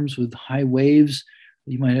storms with high waves.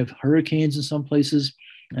 You might have hurricanes in some places.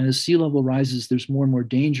 And as sea level rises, there's more and more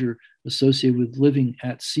danger associated with living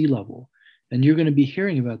at sea level. And you're going to be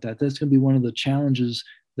hearing about that. That's going to be one of the challenges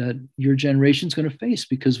that your generation is going to face,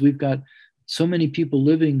 because we've got so many people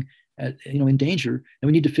living in danger, and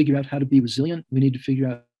we need to figure out how to be resilient. We need to figure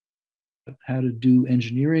out how to do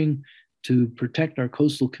engineering to protect our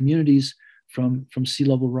coastal communities from sea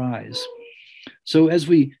level rise. So as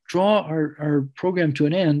we draw our program to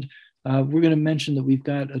an end, we're going to mention that we've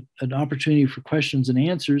got an opportunity for questions and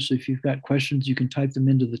answers. So if you've got questions, you can type them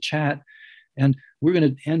into the chat. And we're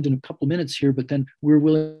going to end in a couple of minutes here, but then we're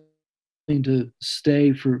willing to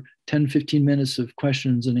stay for 10, 15 minutes of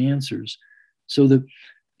questions and answers. So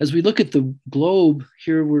as we look at the globe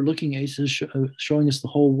here, we're looking at showing us the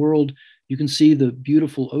whole world. You can see the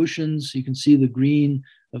beautiful oceans. You can see the green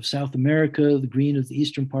of South America, the green of the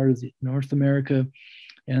eastern part of North America.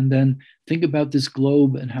 And then think about this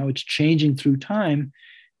globe and how it's changing through time.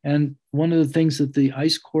 And one of the things that the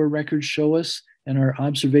ice core records show us and our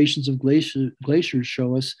observations of glaciers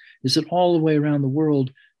show us is that all the way around the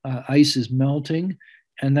world, ice is melting,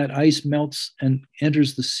 and that ice melts and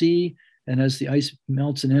enters the sea. And as the ice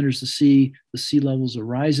melts and enters the sea levels are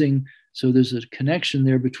rising. So there's a connection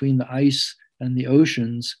there between the ice and the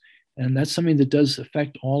oceans. And that's something that does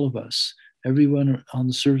affect all of us. Everyone on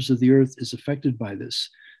the surface of the earth is affected by this.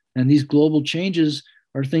 And these global changes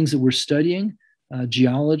are things that we're studying.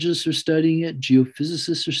 Geologists are studying it.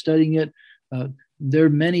 Geophysicists are studying it. There are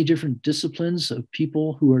many different disciplines of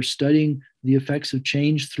people who are studying the effects of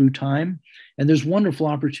change through time. And there's wonderful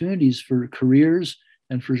opportunities for careers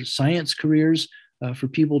and for science careers, for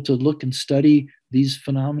people to look and study these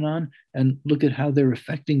phenomenon and look at how they're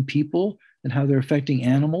affecting people and how they're affecting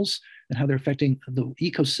animals and how they're affecting the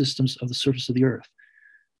ecosystems of the surface of the earth.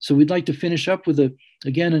 So we'd like to finish up with,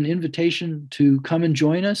 again, an invitation to come and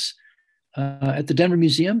join us at the Denver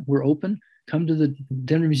Museum. We're open. come to the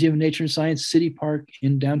Denver Museum of Nature and Science City Park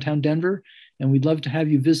in downtown Denver, and we'd love to have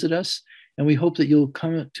you visit us. And we hope that you'll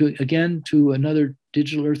come to another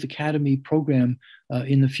Digital Earth Academy program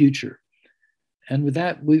in the future. And with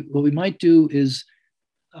that, what we might do is,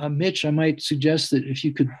 Mitch, I might suggest that if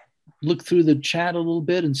you could look through the chat a little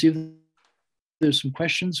bit and see if there's some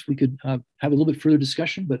questions, we could have a little bit further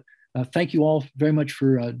discussion. But thank you all very much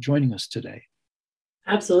for joining us today.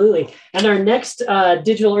 Absolutely. And our next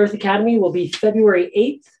Digital Earth Academy will be February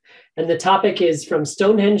 8th. And the topic is From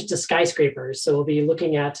Stonehenge to Skyscrapers. So we'll be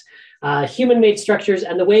looking at human-made structures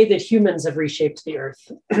and the way that humans have reshaped the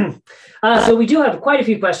Earth. So we do have quite a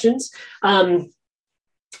few questions.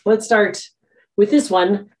 Let's start with this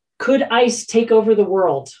one. Could ice take over the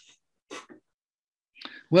world?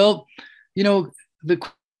 Well, the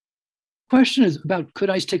question is about could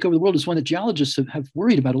ice take over the world is one that geologists have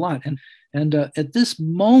worried about a lot. And at this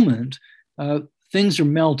moment, things are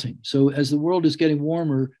melting. So as the world is getting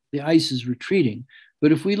warmer, the ice is retreating.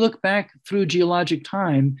 But if we look back through geologic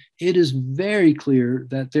time, it is very clear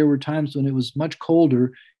that there were times when it was much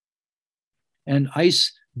colder and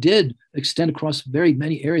ice did extend across very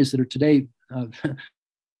many areas that are today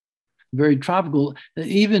very tropical.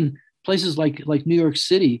 Even places like New York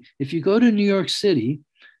City. If you go to New York City,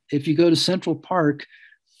 if you go to Central Park,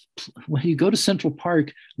 when you go to Central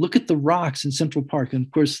Park, look at the rocks in Central Park. And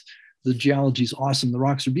of course, the geology is awesome. The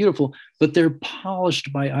rocks are beautiful, but they're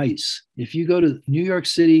polished by ice. If you go to New York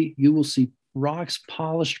City, you will see rocks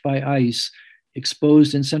polished by ice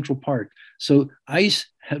exposed in Central Park. So ice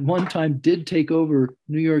at one time did take over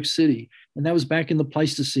New York City, and that was back in the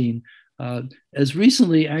Pleistocene. As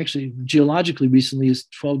recently, actually, geologically recently as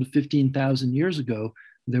 12 to 15,000 years ago,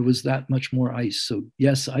 there was that much more ice. So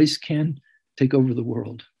yes, ice can take over the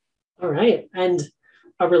world. All right. And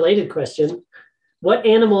a related question. What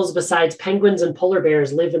animals besides penguins and polar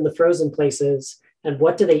bears live in the frozen places, and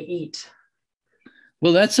what do they eat?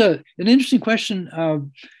 Well, that's an interesting question.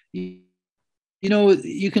 You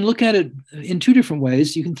can look at it in two different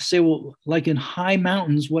ways. You can say, well, like in high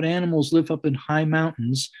mountains, what animals live up in high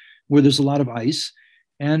mountains where there's a lot of ice?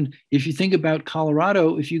 And if you think about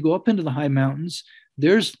Colorado, if you go up into the high mountains,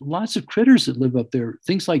 there's lots of critters that live up there.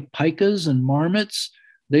 Things like pikas and marmots,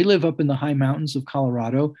 they live up in the high mountains of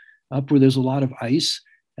Colorado, up where there's a lot of ice.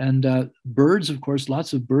 And birds, of course,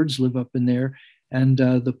 lots of birds live up in there. And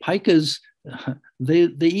the pikas, they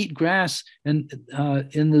eat grass. And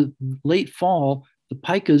in the late fall, the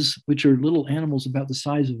pikas, which are little animals about the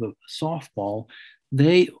size of a softball,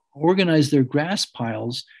 they organize their grass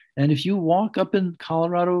piles. And if you walk up in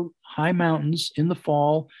Colorado high mountains in the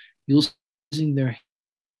fall, you'll see using their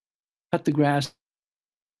cut the grass,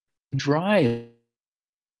 dry it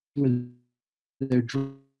with their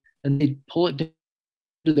and they pull it down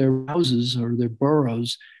to their houses or their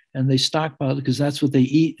burrows, and they stockpile it because that's what they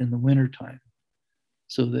eat in the wintertime.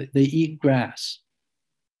 So they eat grass.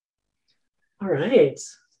 All right.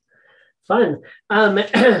 Fun.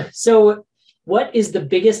 So what is the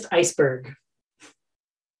biggest iceberg?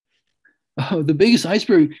 Oh, the biggest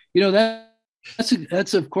iceberg,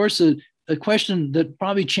 that's of course a question that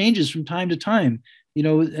probably changes from time to time,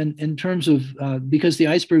 and in terms of because the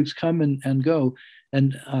icebergs come and go.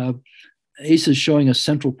 And Asa is showing us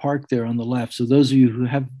Central Park there on the left. So those of you who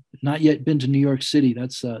have not yet been to New York City,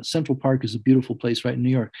 that's Central Park is a beautiful place right in New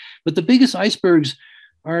York. But the biggest icebergs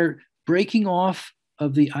are breaking off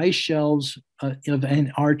of the ice shelves of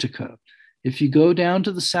Antarctica. If you go down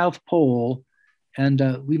to the South Pole, and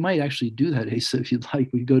we might actually do that, Asa, if you'd like,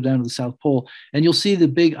 we go down to the South Pole and you'll see the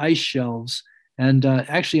big ice shelves. And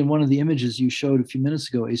actually in one of the images you showed a few minutes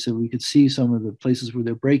ago, Asa, we could see some of the places where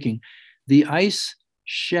they're breaking. The ice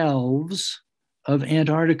shelves of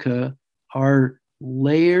Antarctica are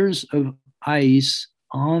layers of ice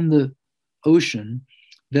on the ocean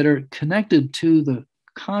that are connected to the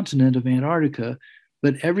continent of Antarctica,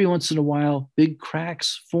 but every once in a while, big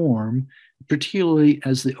cracks form, particularly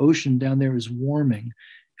as the ocean down there is warming,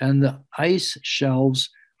 and the ice shelves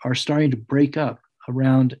are starting to break up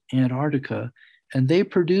around Antarctica, and they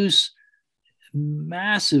produce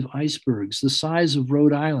massive icebergs the size of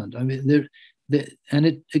Rhode Island. I mean, and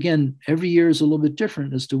it again, every year is a little bit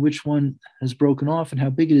different as to which one has broken off and how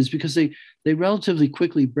big it is, because they relatively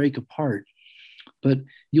quickly break apart. But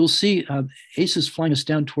you'll see Ace is flying us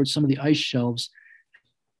down towards some of the ice shelves.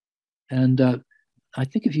 And I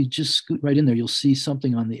think if you just scoot right in there, you'll see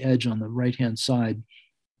something on the edge on the right-hand side.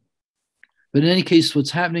 But in any case,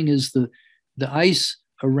 what's happening is the ice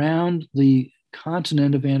around the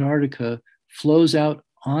continent of Antarctica flows out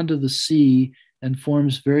onto the sea and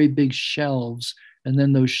forms very big shelves. And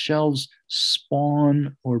then those shelves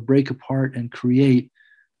spawn or break apart and create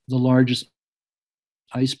the largest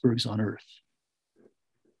icebergs on Earth.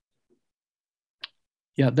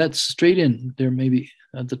 Yeah, that's straight in there, maybe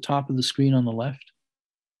at the top of the screen on the left.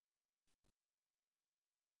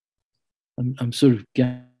 I'm sort of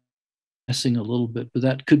guessing a little bit, but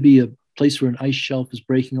that could be a place where an ice shelf is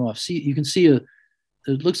breaking off. See, you can see it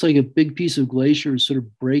looks like a big piece of glacier is sort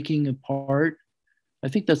of breaking apart. I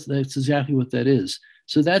think that's exactly what that is.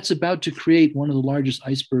 So that's about to create one of the largest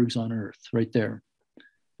icebergs on Earth right there.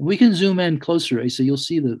 We can zoom in closer, Asa. You'll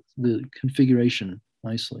see the configuration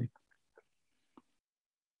nicely.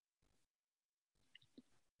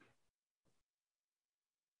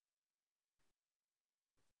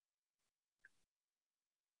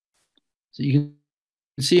 So you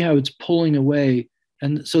can see how it's pulling away.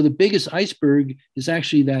 And so the biggest iceberg is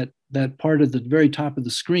actually that part at the very top of the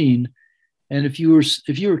screen. And if you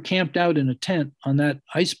were camped out in a tent on that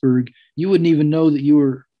iceberg, you wouldn't even know that you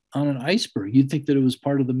were on an iceberg. You'd think that it was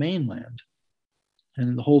part of the mainland.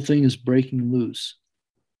 And the whole thing is breaking loose.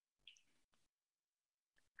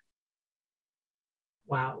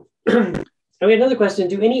 Wow. And we have another question.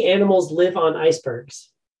 Do any animals live on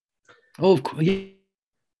icebergs? Oh, of course.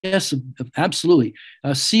 Yes, absolutely.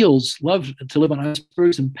 Seals love to live on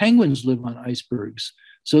icebergs, and penguins live on icebergs.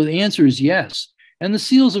 So the answer is yes. And the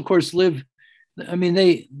seals, of course, live. I mean,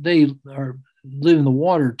 they live in the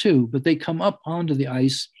water too, but they come up onto the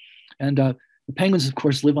ice. And the penguins, of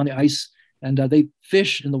course, live on the ice, and they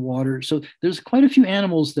fish in the water. So there's quite a few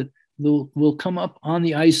animals that will come up on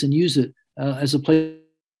the ice and use it as a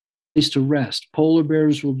place to rest. Polar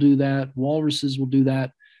bears will do that. Walruses will do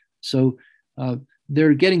that. So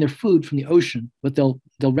they're getting their food from the ocean, but they'll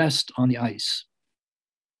rest on the ice.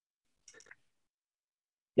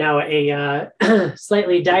 Now, a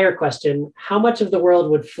slightly dire question. How much of the world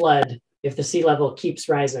would flood if the sea level keeps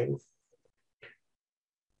rising?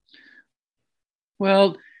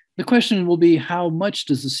 Well, the question will be, how much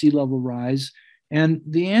does the sea level rise? And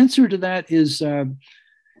the answer to that is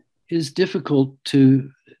difficult to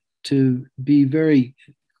be very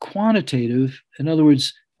quantitative. In other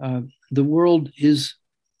words, the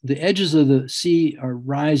edges of the sea are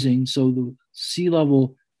rising, so the sea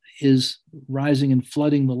level is rising and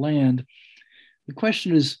flooding the land. The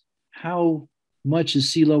question is, how much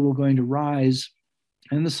is sea level going to rise?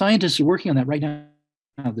 And the scientists are working on that right now.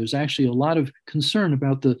 There's actually a lot of concern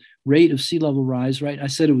about the rate of sea level rise, right? I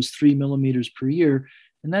said it was 3 millimeters per year,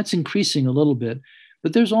 and that's increasing a little bit.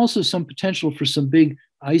 But there's also some potential for some big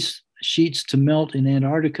ice sheets to melt in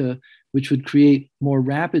Antarctica, which would create more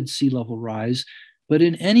rapid sea level rise. But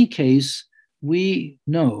in any case, we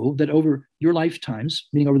know that over your lifetimes,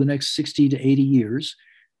 meaning over the next 60 to 80 years,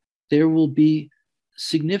 there will be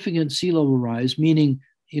significant sea level rise, meaning,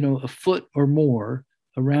 a foot or more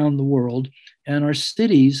around the world. And our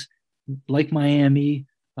cities, like Miami,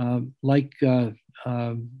 like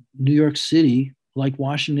New York City, like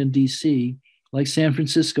Washington, D.C., like San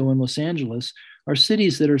Francisco and Los Angeles, are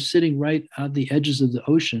cities that are sitting right at the edges of the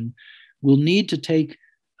ocean, will need to take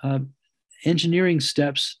engineering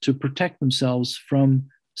steps to protect themselves from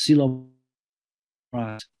sea level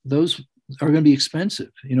rise. Those are going to be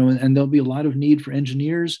expensive, and there'll be a lot of need for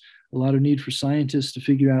engineers, a lot of need for scientists to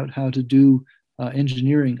figure out how to do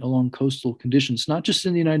engineering along coastal conditions, not just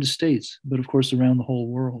in the United States, but of course around the whole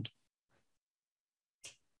world.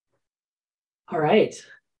 All right.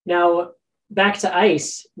 Now, back to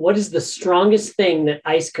ice. What is the strongest thing that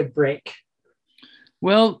ice could break?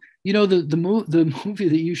 Well, the movie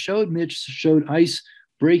that you showed, Mitch, showed ice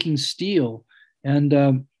breaking steel.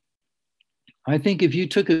 And I think if you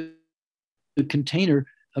took a container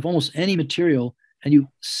of almost any material and you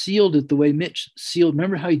sealed it the way Mitch sealed,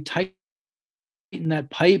 remember how he tightened that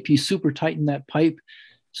pipe? He super tightened that pipe.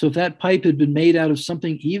 So if that pipe had been made out of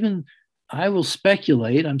something, even, I will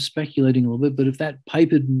speculate, I'm speculating a little bit, but if that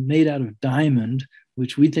pipe had been made out of diamond,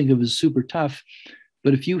 which we think of as super tough,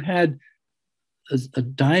 but if you had a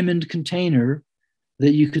diamond container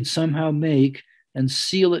that you could somehow make and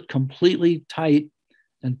seal it completely tight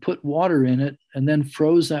and put water in it and then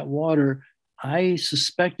froze that water, I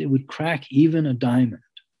suspect it would crack even a diamond.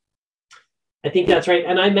 I think that's right.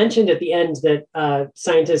 And I mentioned at the end that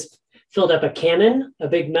scientists filled up a cannon, a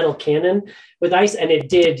big metal cannon with ice, and it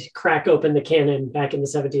did crack open the cannon back in the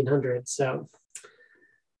 1700s. So,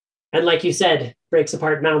 and like you said, breaks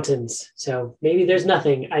apart mountains. So maybe there's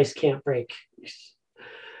nothing ice can't break.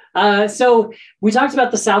 So we talked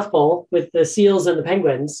about the South Pole with the seals and the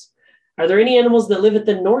penguins. Are there any animals that live at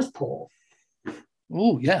the North Pole?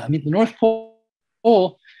 Oh, yeah. I mean, the North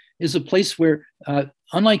Pole is a place where,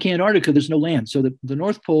 unlike Antarctica, there's no land. So the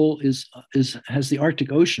North Pole has the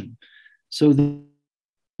Arctic Ocean. So the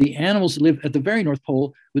the animals that live at the very North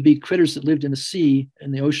Pole would be critters that lived in the sea,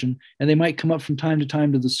 in the ocean, and they might come up from time to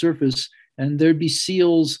time to the surface, and there'd be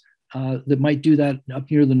seals that might do that up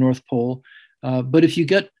near the North Pole. But if you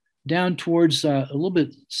get down towards a little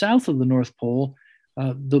bit south of the North Pole,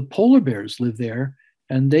 the polar bears live there,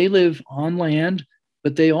 and they live on land,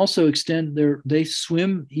 but they also they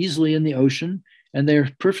swim easily in the ocean, and they're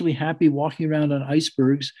perfectly happy walking around on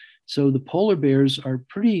icebergs. So the polar bears are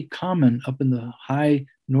pretty common up in the high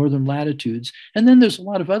northern latitudes. And then there's a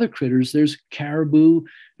lot of other critters. There's caribou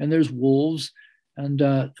and there's wolves. And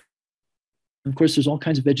of course, there's all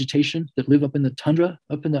kinds of vegetation that live up in the tundra,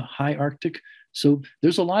 up in the high Arctic. So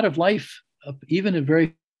there's a lot of life up even at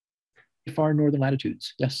very far northern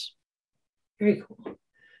latitudes. Yes. Very cool.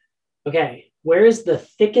 Okay. Where is the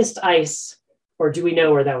thickest ice, or do we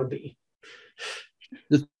know where that would be?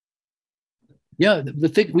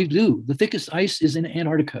 We do. The thickest ice is in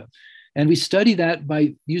Antarctica. And we study that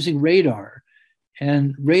by using radar.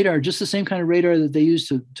 And radar, just the same kind of radar that they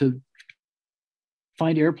use to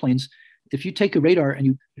find airplanes. If you take a radar and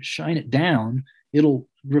you shine it down, it'll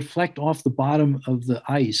reflect off the bottom of the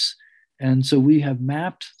ice. And so we have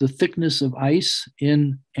mapped the thickness of ice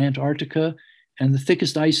in Antarctica, and the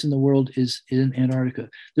thickest ice in the world is in Antarctica.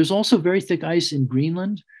 There's also very thick ice in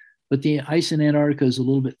Greenland, but the ice in Antarctica is a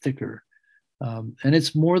little bit thicker. And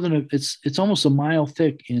it's more than it's almost a mile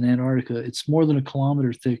thick in Antarctica. It's more than a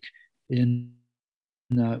kilometer thick in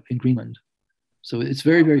Greenland. So it's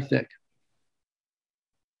very, very thick.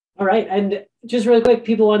 All right. And just really quick,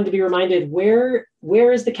 people wanted to be reminded, where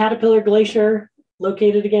is the Caterpillar Glacier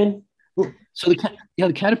located again? So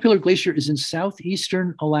the Caterpillar Glacier is in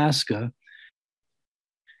southeastern Alaska.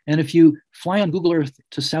 And if you fly on Google Earth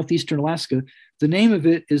to southeastern Alaska, the name of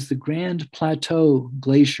it is the Grand Plateau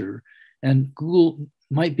Glacier. And Google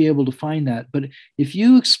might be able to find that. But if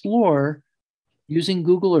you explore using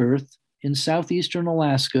Google Earth in southeastern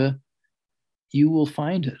Alaska, you will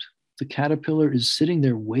find it. The caterpillar is sitting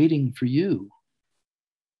there waiting for you.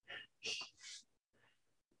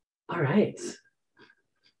 All right.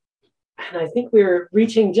 And I think we're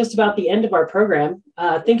reaching just about the end of our program.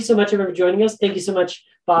 Thank you so much, everyone, for joining us. Thank you so much,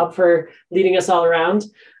 Bob, for leading us all around.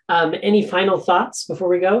 Any final thoughts before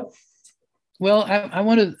we go? Well, I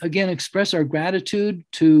want to, again, express our gratitude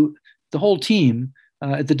to the whole team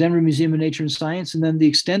at the Denver Museum of Nature and Science, and then the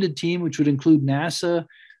extended team, which would include NASA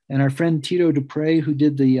and our friend Tito Dupre, who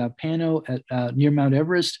did the pano at near Mount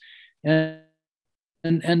Everest. And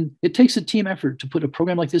it takes a team effort to put a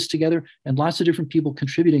program like this together, and lots of different people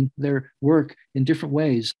contributing their work in different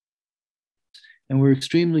ways. And we're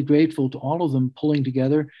extremely grateful to all of them pulling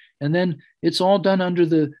together. And then it's all done under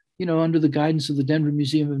the guidance of the Denver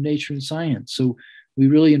Museum of Nature and Science. So we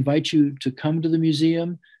really invite you to come to the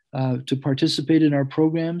museum, to participate in our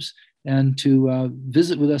programs, and to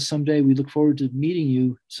visit with us someday. We look forward to meeting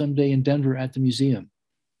you someday in Denver at the museum.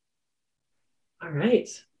 All right.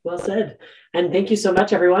 Well said. And thank you so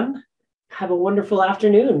much, everyone. Have a wonderful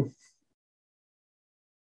afternoon.